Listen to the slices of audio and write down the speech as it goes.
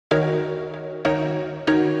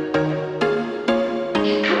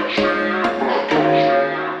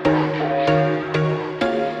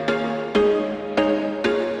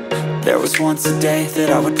once a day that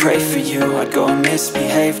I would pray for you. I'd go and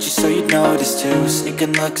misbehave just so you'd notice too.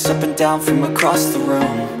 Sneaking looks up and down from across the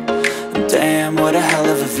room. And damn, what a hell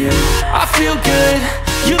of a view. I feel good,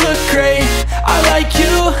 you look great, I like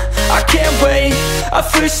you, I can't wait. A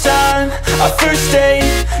first time, a first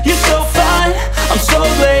date, you're so fine, I'm so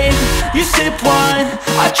late. You sip wine,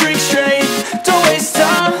 I drink straight. Don't waste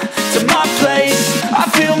time to my place. I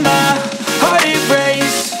feel my heart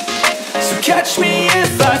erase. So catch me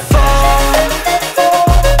if I fall.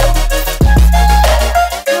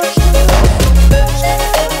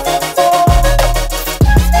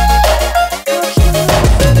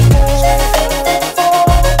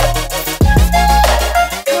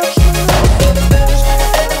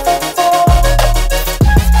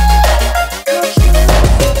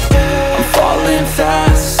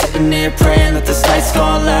 Praying that this night's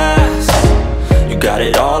gonna last. You got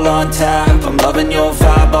it all on tap, I'm loving your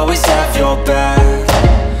vibe, always have your back.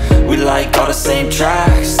 We like all the same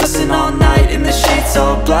tracks, listen all night in the sheets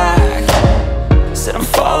all black. Said I'm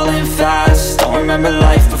falling fast, don't remember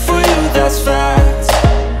life before you, that's fact.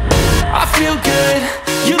 I feel good,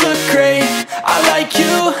 you look great, I like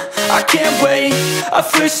you, I can't wait. A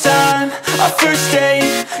first time, a first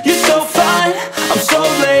date, you're so fine, I'm so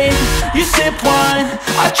late. You sip wine,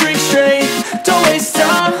 I drink straight. Don't waste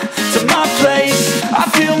time to my place. I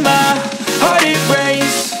feel my heart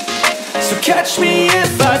erase. So catch me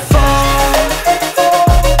if I fall.